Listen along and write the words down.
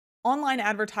Online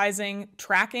advertising,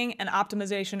 tracking, and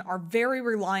optimization are very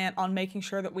reliant on making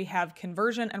sure that we have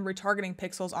conversion and retargeting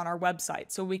pixels on our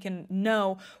website so we can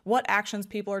know what actions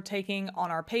people are taking on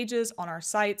our pages, on our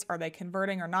sites. Are they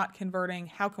converting or not converting?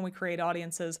 How can we create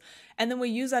audiences? And then we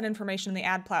use that information in the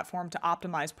ad platform to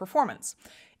optimize performance.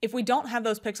 If we don't have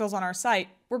those pixels on our site,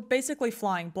 we're basically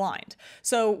flying blind.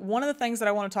 So one of the things that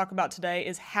I want to talk about today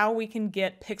is how we can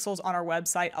get pixels on our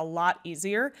website a lot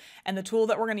easier. And the tool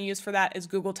that we're going to use for that is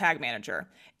Google Tag Manager.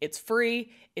 It's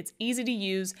free, it's easy to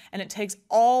use, and it takes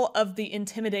all of the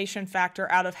intimidation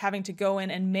factor out of having to go in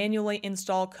and manually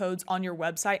install codes on your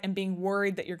website and being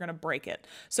worried that you're going to break it.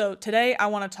 So today I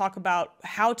want to talk about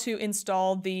how to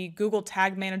install the Google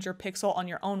Tag Manager pixel on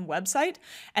your own website,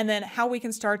 and then how we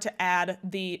can start to add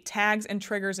the tags and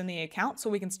triggers in the account so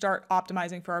we can start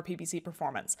optimizing for our PPC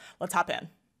performance. Let's hop in.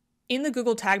 In the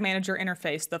Google Tag Manager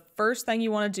interface, the first thing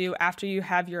you want to do after you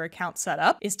have your account set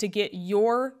up is to get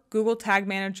your Google Tag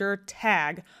Manager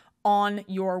tag on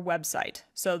your website.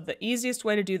 So the easiest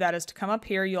way to do that is to come up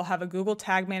here. You'll have a Google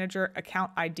Tag Manager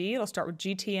account ID. It'll start with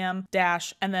GTM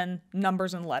dash and then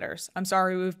numbers and letters. I'm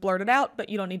sorry we've blurred it out, but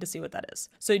you don't need to see what that is.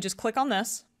 So you just click on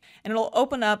this and it'll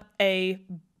open up a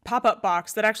pop-up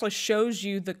box that actually shows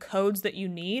you the codes that you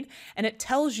need, and it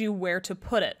tells you where to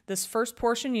put it. This first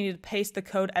portion, you need to paste the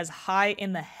code as high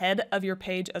in the head of your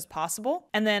page as possible,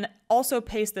 and then also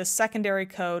paste this secondary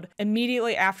code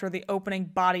immediately after the opening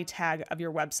body tag of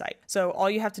your website. So all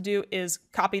you have to do is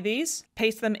copy these,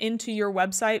 paste them into your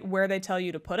website where they tell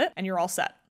you to put it, and you're all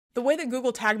set. The way that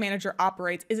Google Tag Manager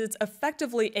operates is it's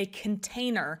effectively a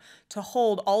container to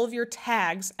hold all of your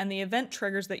tags and the event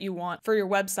triggers that you want for your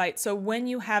website. So when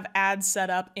you have ads set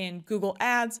up in Google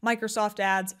Ads, Microsoft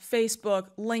Ads,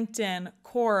 Facebook, LinkedIn,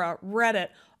 Quora, Reddit,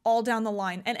 all down the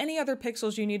line, and any other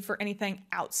pixels you need for anything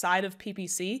outside of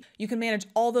PPC, you can manage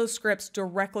all those scripts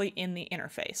directly in the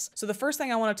interface. So the first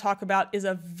thing I want to talk about is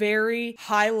a very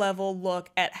high-level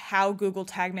look at how Google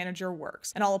Tag Manager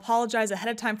works. And I'll apologize ahead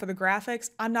of time for the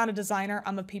graphics. I'm not a designer,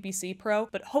 I'm a PPC pro,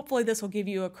 but hopefully this will give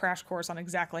you a crash course on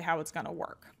exactly how it's going to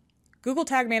work. Google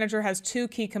Tag Manager has two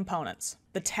key components: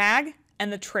 the tag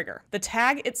and the trigger. The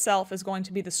tag itself is going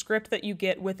to be the script that you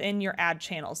get within your ad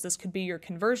channels. This could be your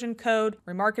conversion code,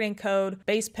 remarketing code,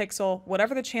 base pixel,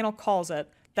 whatever the channel calls it.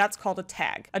 That's called a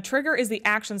tag. A trigger is the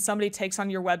action somebody takes on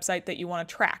your website that you want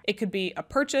to track. It could be a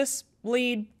purchase,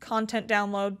 lead, content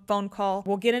download, phone call.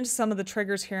 We'll get into some of the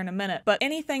triggers here in a minute, but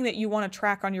anything that you want to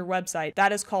track on your website,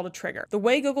 that is called a trigger. The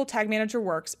way Google Tag Manager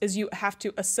works is you have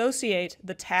to associate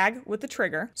the tag with the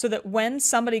trigger so that when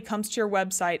somebody comes to your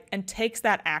website and takes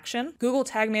that action, Google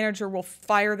Tag Manager will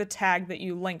fire the tag that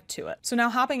you linked to it. So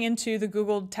now hopping into the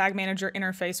Google Tag Manager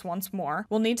interface once more,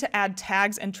 we'll need to add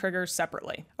tags and triggers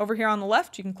separately. Over here on the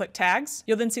left, you can click tags.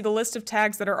 You'll then see the list of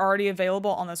tags that are already available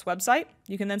on this website.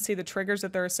 You can then see the triggers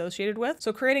that they're associated with.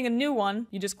 So creating a new one,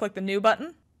 you just click the new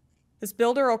button. This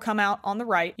builder will come out on the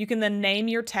right. You can then name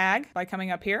your tag by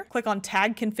coming up here. Click on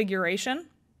tag configuration.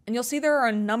 And you'll see there are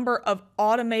a number of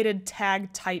automated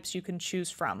tag types you can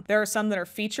choose from. There are some that are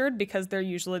featured because they're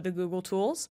usually the Google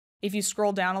tools. If you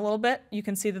scroll down a little bit, you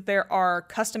can see that there are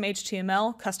custom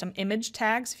HTML, custom image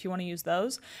tags if you want to use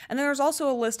those. And then there's also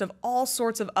a list of all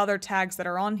sorts of other tags that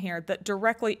are on here that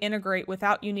directly integrate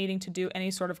without you needing to do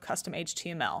any sort of custom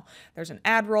HTML. There's an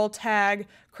ad roll tag,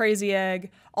 crazy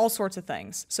egg, all sorts of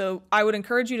things. So I would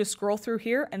encourage you to scroll through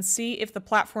here and see if the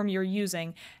platform you're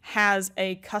using has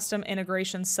a custom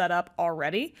integration set up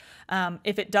already.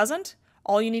 If it doesn't,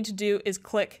 all you need to do is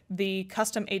click the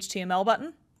custom HTML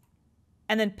button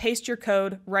and then paste your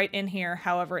code right in here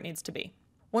however it needs to be.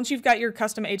 Once you've got your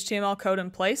custom HTML code in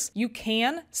place, you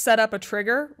can set up a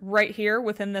trigger right here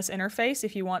within this interface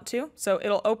if you want to. So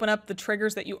it'll open up the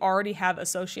triggers that you already have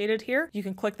associated here. You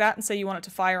can click that and say you want it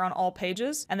to fire on all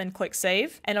pages, and then click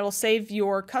save, and it'll save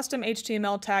your custom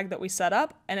HTML tag that we set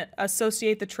up and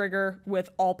associate the trigger with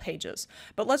all pages.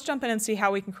 But let's jump in and see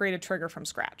how we can create a trigger from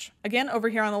scratch. Again, over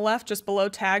here on the left, just below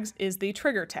tags, is the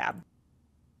trigger tab.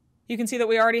 You can see that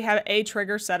we already have a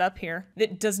trigger set up here.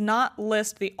 It does not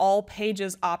list the all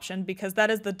pages option because that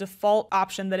is the default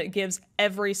option that it gives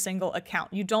every single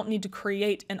account. You don't need to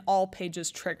create an all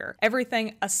pages trigger.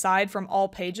 Everything aside from all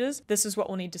pages, this is what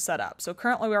we'll need to set up. So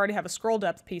currently we already have a scroll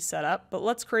depth piece set up, but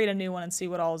let's create a new one and see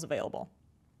what all is available.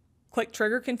 Click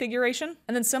Trigger Configuration,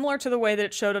 and then similar to the way that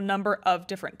it showed a number of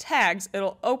different tags,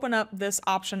 it'll open up this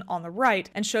option on the right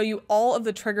and show you all of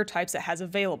the trigger types it has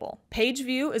available. Page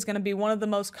view is going to be one of the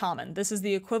most common. This is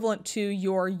the equivalent to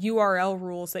your URL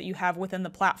rules that you have within the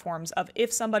platforms of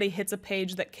if somebody hits a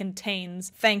page that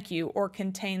contains thank you or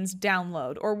contains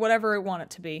download or whatever it want it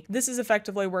to be. This is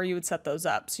effectively where you would set those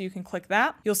up. So you can click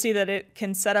that. You'll see that it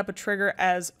can set up a trigger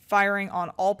as firing on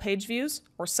all page views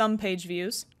or some page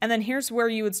views. And then here's where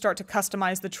you would start to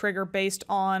customize the trigger based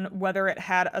on whether it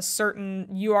had a certain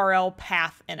URL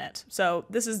path in it. So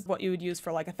this is what you would use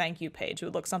for like a thank you page. It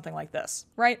would look something like this,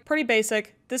 right? Pretty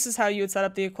basic. This is how you would set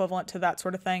up the equivalent to that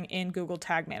sort of thing in Google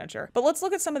Tag Manager. But let's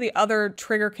look at some of the other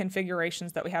trigger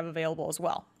configurations that we have available as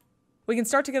well. We can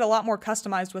start to get a lot more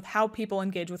customized with how people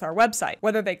engage with our website,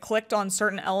 whether they clicked on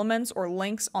certain elements or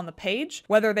links on the page,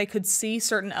 whether they could see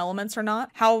certain elements or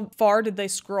not, how far did they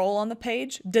scroll on the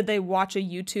page, did they watch a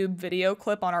YouTube video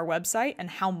clip on our website and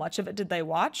how much of it did they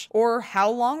watch, or how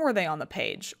long were they on the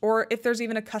page, or if there's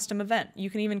even a custom event.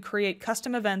 You can even create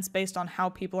custom events based on how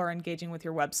people are engaging with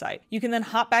your website. You can then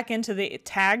hop back into the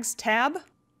Tags tab.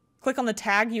 Click on the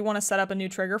tag you want to set up a new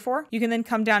trigger for. You can then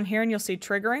come down here and you'll see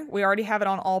triggering. We already have it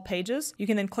on all pages. You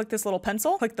can then click this little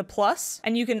pencil, click the plus,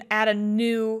 and you can add a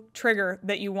new trigger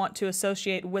that you want to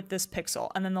associate with this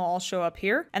pixel. And then they'll all show up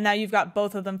here. And now you've got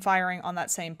both of them firing on that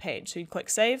same page. So you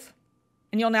click save.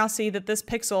 And you'll now see that this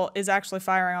pixel is actually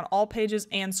firing on all pages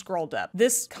and scroll depth.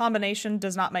 This combination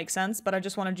does not make sense, but I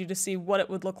just wanted you to see what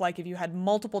it would look like if you had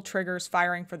multiple triggers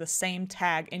firing for the same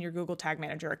tag in your Google Tag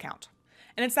Manager account.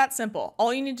 And it's that simple.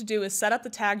 All you need to do is set up the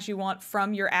tags you want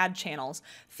from your ad channels.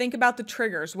 Think about the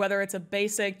triggers, whether it's a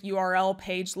basic URL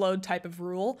page load type of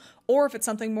rule, or if it's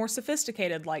something more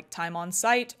sophisticated like time on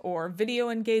site or video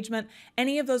engagement,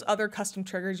 any of those other custom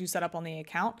triggers you set up on the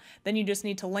account, then you just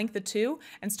need to link the two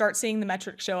and start seeing the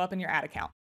metrics show up in your ad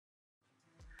account.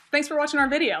 Thanks for watching our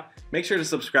video. Make sure to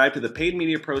subscribe to the Paid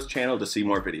Media Pros channel to see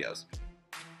more videos.